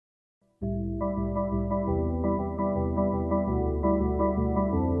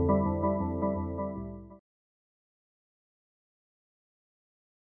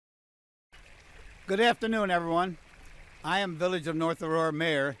Good afternoon, everyone. I am Village of North Aurora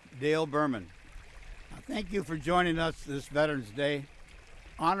Mayor Dale Berman. Thank you for joining us this Veterans Day.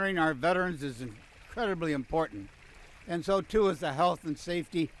 Honoring our veterans is incredibly important, and so too is the health and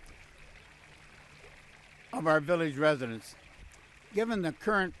safety of our village residents. Given the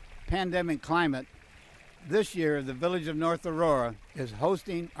current pandemic climate, this year the Village of North Aurora is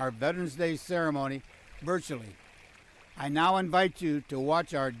hosting our Veterans Day ceremony virtually. I now invite you to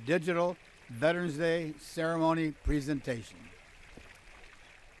watch our digital Veterans Day ceremony presentation.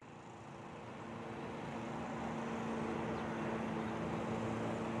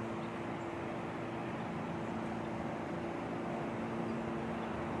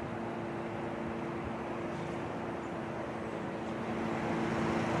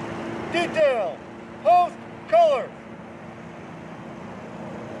 Detail, host color.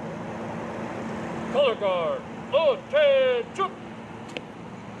 Color guard, attention.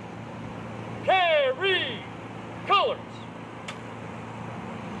 Carry colors.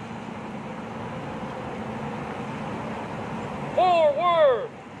 Forward,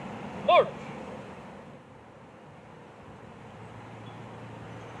 march.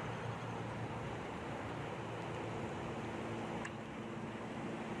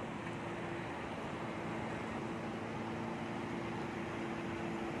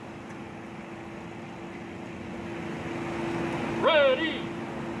 Ready,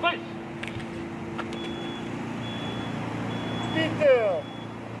 face. Detail,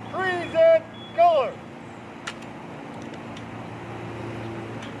 present color.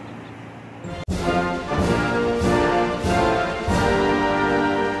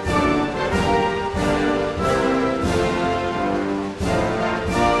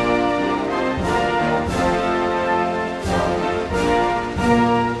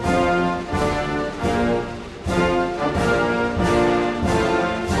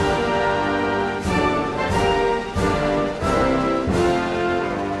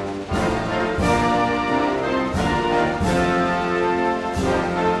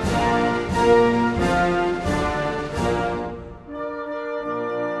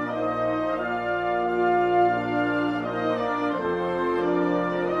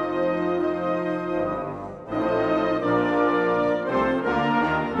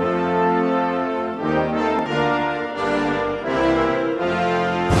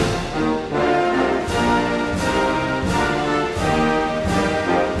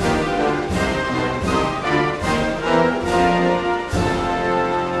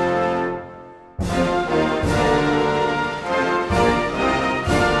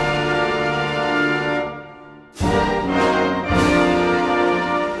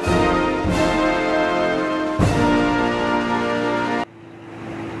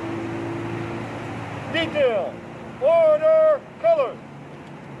 Detail, order, color.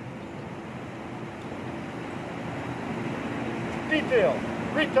 Detail,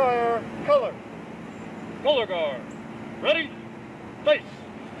 retire, color. Color guard, ready, face.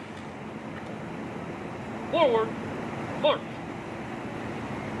 Forward, march.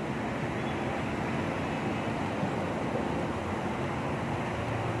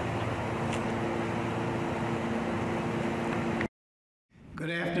 Good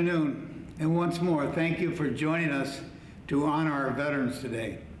afternoon. And once more, thank you for joining us to honor our veterans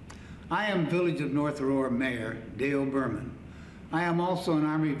today. I am Village of North Aurora Mayor Dale Berman. I am also an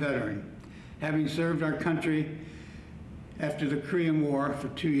Army veteran, having served our country after the Korean War for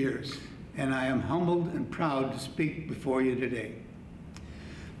 2 years, and I am humbled and proud to speak before you today.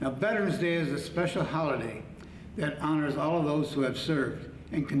 Now, Veterans Day is a special holiday that honors all of those who have served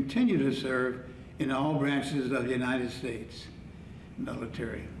and continue to serve in all branches of the United States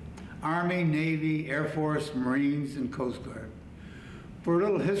military. Army, Navy, Air Force, Marines, and Coast Guard. For a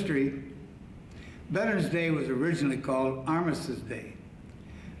little history, Veterans Day was originally called Armistice Day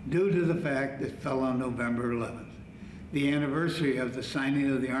due to the fact that it fell on November 11th, the anniversary of the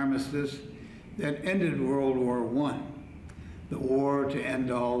signing of the armistice that ended World War I, the war to end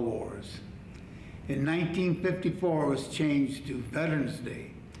all wars. In 1954, it was changed to Veterans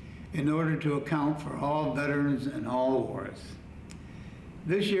Day in order to account for all veterans in all wars.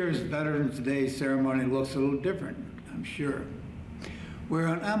 This year's Veterans Day ceremony looks a little different, I'm sure. We're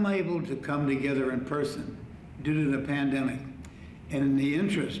unable to come together in person due to the pandemic and in the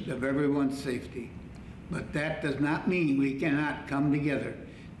interest of everyone's safety. But that does not mean we cannot come together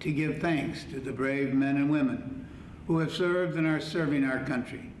to give thanks to the brave men and women who have served and are serving our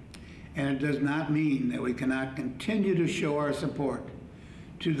country. And it does not mean that we cannot continue to show our support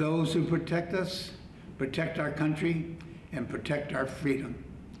to those who protect us, protect our country, and protect our freedom.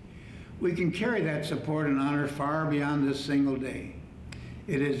 We can carry that support and honor far beyond this single day.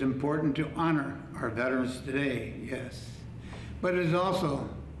 It is important to honor our veterans today, yes. But it is also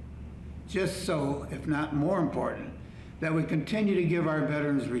just so, if not more important, that we continue to give our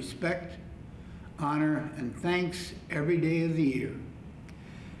veterans respect, honor, and thanks every day of the year.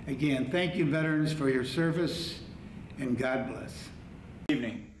 Again, thank you, veterans, for your service, and God bless. Good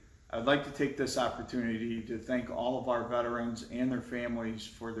evening. I'd like to take this opportunity to thank all of our veterans and their families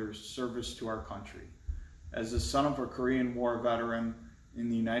for their service to our country. As the son of a Korean War veteran in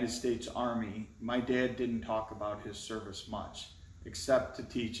the United States Army, my dad didn't talk about his service much, except to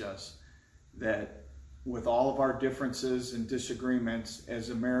teach us that with all of our differences and disagreements, as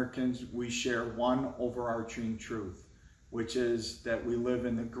Americans, we share one overarching truth, which is that we live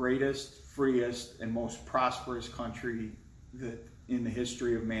in the greatest, freest, and most prosperous country in the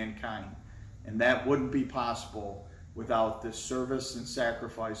history of mankind. And that wouldn't be possible without the service and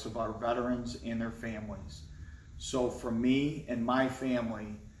sacrifice of our veterans and their families. So from me and my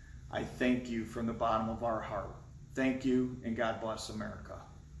family, I thank you from the bottom of our heart. Thank you, and God bless America.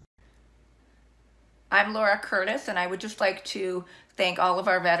 I'm Laura Curtis, and I would just like to thank all of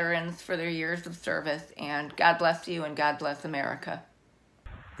our veterans for their years of service, and God bless you and God bless America.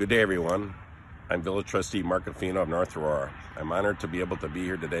 Good day, everyone. I'm Village Trustee Mark Affino of North Aurora. I'm honored to be able to be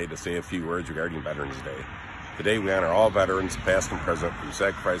here today to say a few words regarding Veterans Day. Today we honor all veterans, past and present, who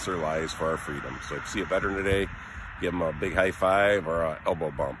sacrificed their lives for our freedom. So if you see a veteran today, give them a big high five or an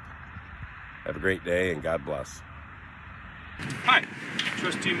elbow bump. Have a great day, and God bless. Hi,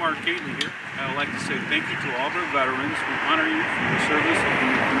 Trustee Mark Gately here. I would like to say thank you to all of our veterans. We honor you for your service and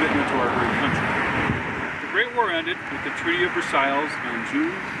your commitment to our great country. The Great War ended with the Treaty of Versailles on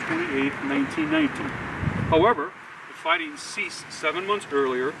June 28, 1919. However, the fighting ceased 7 months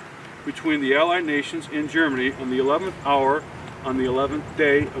earlier between the Allied nations and Germany on the 11th hour on the 11th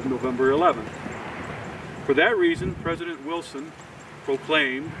day of November 11th. For that reason, President Wilson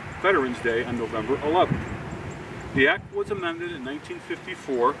proclaimed Veterans Day on November 11th. The act was amended in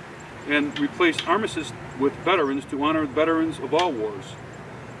 1954 and replaced armistice with veterans to honor veterans of all wars.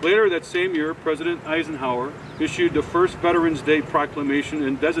 Later that same year, President Eisenhower issued the first Veterans Day proclamation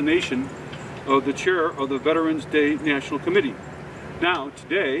and designation of the chair of the Veterans Day National Committee. Now,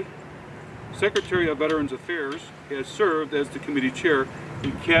 today, Secretary of Veterans Affairs has served as the committee chair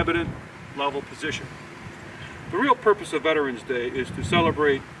in cabinet level position. The real purpose of Veterans Day is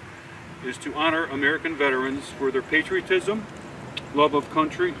to honor American veterans for their patriotism, love of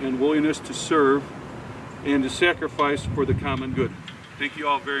country, and willingness to serve and to sacrifice for the common good. Thank you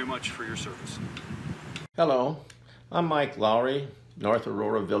all very much for your service. Hello, I'm Mike Lowry, North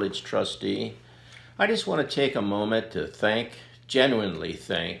Aurora Village Trustee. I just want to take a moment to genuinely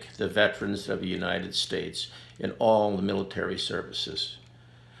thank the veterans of the United States in all the military services.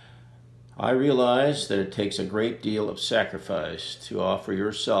 I realize that it takes a great deal of sacrifice to offer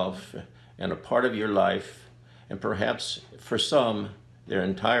yourself and a part of your life, and perhaps for some, their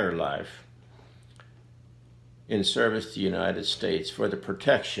entire life, in service to the United States for the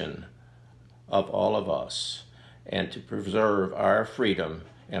protection of all of us and to preserve our freedom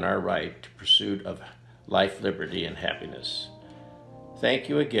and our right to pursuit of life, liberty, and happiness. Thank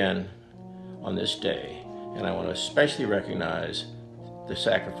you again on this day, and I want to especially recognize the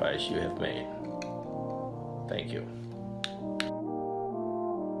sacrifice you have made. Thank you.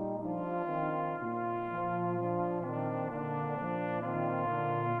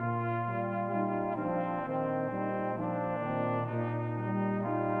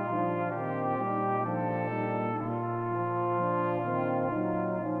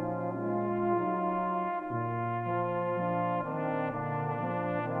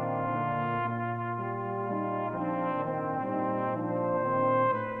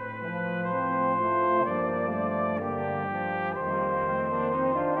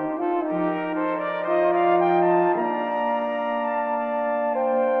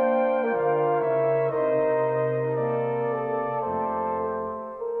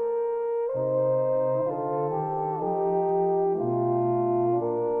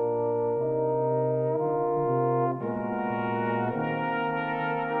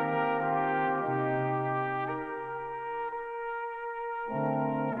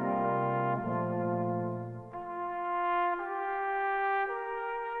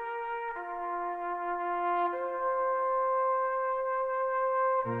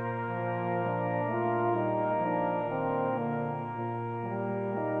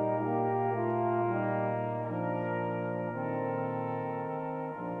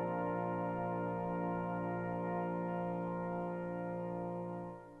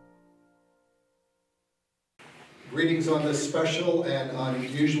 Greetings on this special and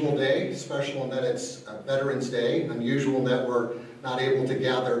unusual day. Special in that it's Veterans Day, unusual in that we're not able to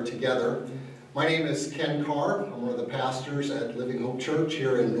gather together. My name is Ken Carr. I'm one of the pastors at Living Hope Church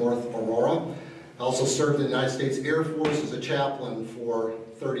here in North Aurora. I also served in the United States Air Force as a chaplain for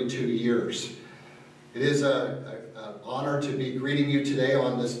 32 years. It is an honor to be greeting you today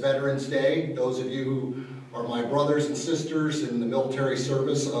on this Veterans Day. Those of you who are my brothers and sisters in the military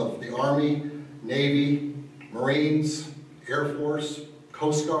service of the Army, Navy, Marines, Air Force,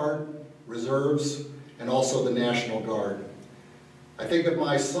 Coast Guard, Reserves, and also the National Guard. I think of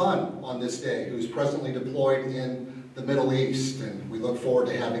my son on this day, who's presently deployed in the Middle East, and we look forward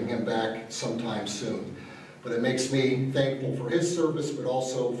to having him back sometime soon. But it makes me thankful for his service, but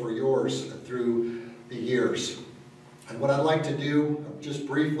also for yours through the years. And what I'd like to do, just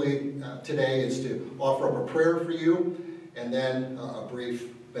briefly today, is to offer up a prayer for you, and then a brief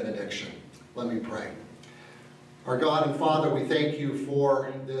benediction. Let me pray. Our God and Father, we thank you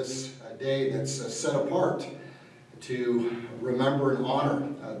for this day that's set apart to remember and honor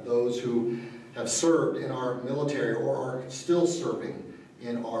those who have served in our military or are still serving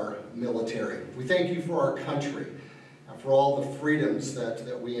in our military. We thank you for our country and for all the freedoms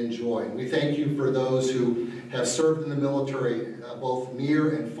that we enjoy. And we thank you for those who have served in the military, both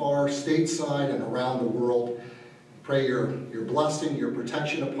near and far, stateside and around the world. Pray your blessing, your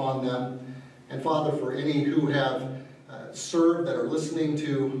protection upon them. And Father, for any who have served that are listening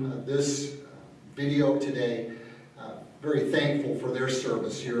to this video today, very thankful for their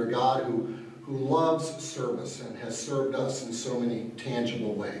service. You're a God who loves service and has served us in so many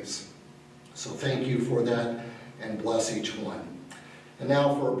tangible ways. So thank you for that, and bless each one. And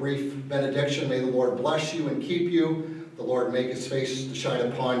now for a brief benediction. May the Lord bless you and keep you. The Lord make his face to shine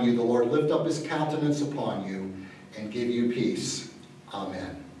upon you. The Lord lift up his countenance upon you and give you peace.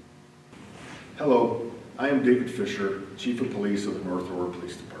 Amen. Hello, I am David Fisher, Chief of Police of the North Aurora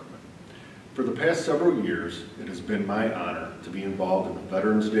Police Department. For the past several years, it has been my honor to be involved in the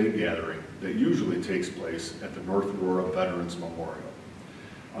Veterans Day gathering that usually takes place at the North Aurora Veterans Memorial.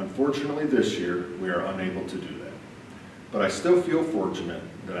 Unfortunately, this year, we are unable to do that. But I still feel fortunate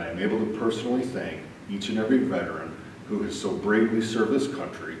that I am able to personally thank each and every veteran who has so bravely served this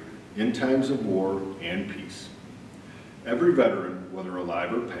country in times of war and peace. Every veteran, whether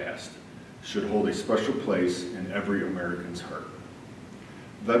alive or past, should hold a special place in every American's heart.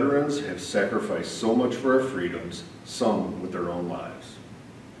 Veterans have sacrificed so much for our freedoms, some with their own lives.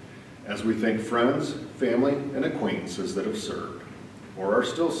 As we thank friends, family, and acquaintances that have served, or are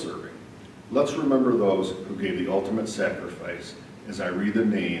still serving, let's remember those who gave the ultimate sacrifice as I read the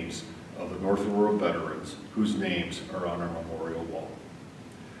names of the North Aurora veterans whose names are on our memorial wall.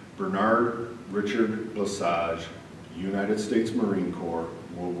 Bernard Richard Lesage, United States Marine Corps,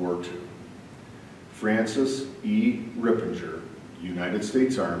 World War II. Francis E. Rippinger, United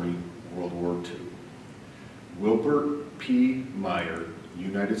States Army, World War II. Wilbert P. Meyer,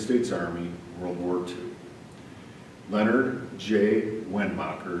 United States Army, World War II. Leonard J.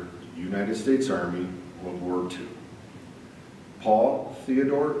 Wenmacher, United States Army, World War II. Paul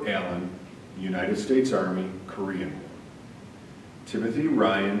Theodore Allen, United States Army, Korean War. Timothy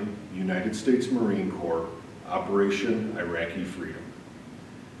Ryan, United States Marine Corps, Operation Iraqi Freedom.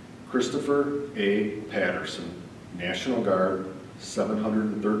 Christopher A. Patterson, National Guard,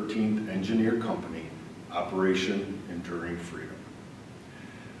 713th Engineer Company, Operation Enduring Freedom.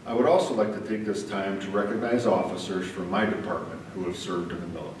 I would also like to take this time to recognize officers from my department who have served in the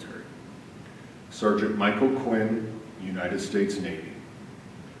military. Sergeant Michael Quinn, United States Navy.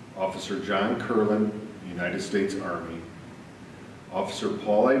 Officer John Curlin, United States Army. Officer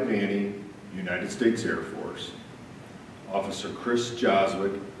Paul Ivani, United States Air Force. Officer Chris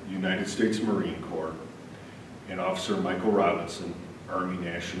Joswick, United States Marine Corps. And Officer Michael Robinson, Army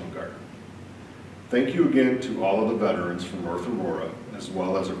National Guard. Thank you again to all of the veterans from North Aurora, as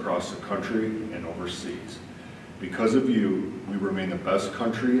well as across the country and overseas. Because of you, we remain the best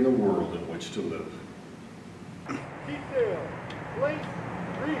country in the world in which to live. Detail, place,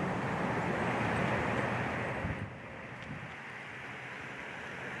 read.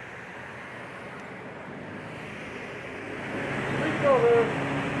 Recover.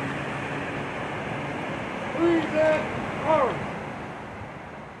 Present arms.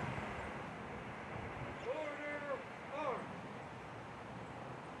 Order arms.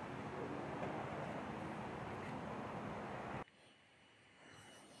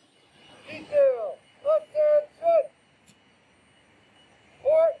 Detail, attention.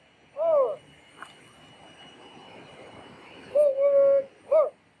 Port arms. Forward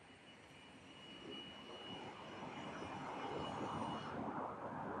march.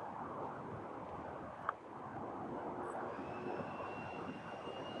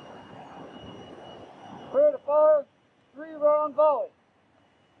 Mountain Volley.